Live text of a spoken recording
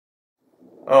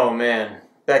Oh man,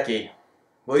 Becky,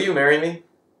 will you marry me?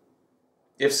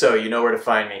 If so, you know where to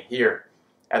find me, here,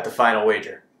 at the Final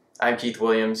Wager. I'm Keith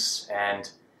Williams, and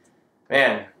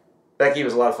man, Becky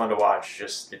was a lot of fun to watch,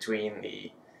 just between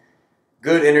the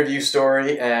good interview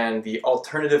story and the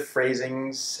alternative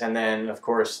phrasings, and then, of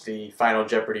course, the Final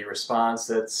Jeopardy response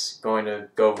that's going to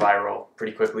go viral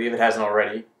pretty quickly, if it hasn't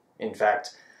already. In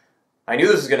fact, I knew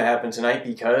this was going to happen tonight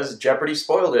because Jeopardy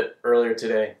spoiled it earlier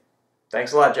today.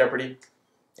 Thanks a lot, Jeopardy.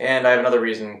 And I have another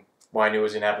reason why I knew it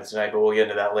was going to happen tonight, but we'll get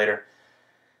into that later.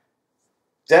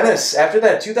 Dennis, after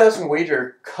that 2,000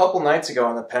 wager a couple nights ago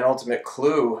on the penultimate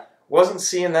clue, wasn't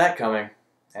seeing that coming.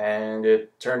 And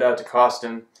it turned out to cost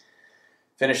him,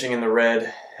 finishing in the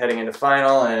red, heading into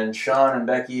final, and Sean and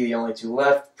Becky, the only two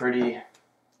left. Pretty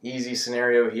easy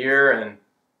scenario here, and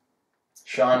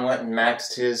Sean went and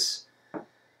maxed his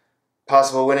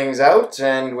possible winnings out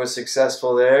and was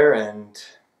successful there, and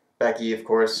Becky, of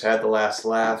course, had the last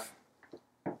laugh.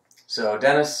 So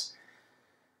Dennis,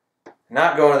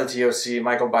 not going to the TOC.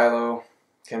 Michael Bilo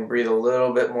can breathe a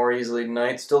little bit more easily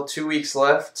tonight. Still 2 weeks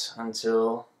left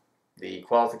until the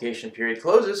qualification period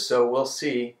closes, so we'll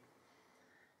see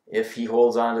if he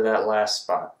holds on to that last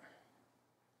spot.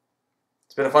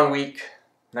 It's been a fun week.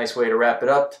 Nice way to wrap it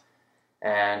up.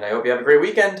 And I hope you have a great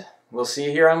weekend. We'll see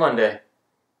you here on Monday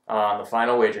on the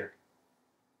Final Wager.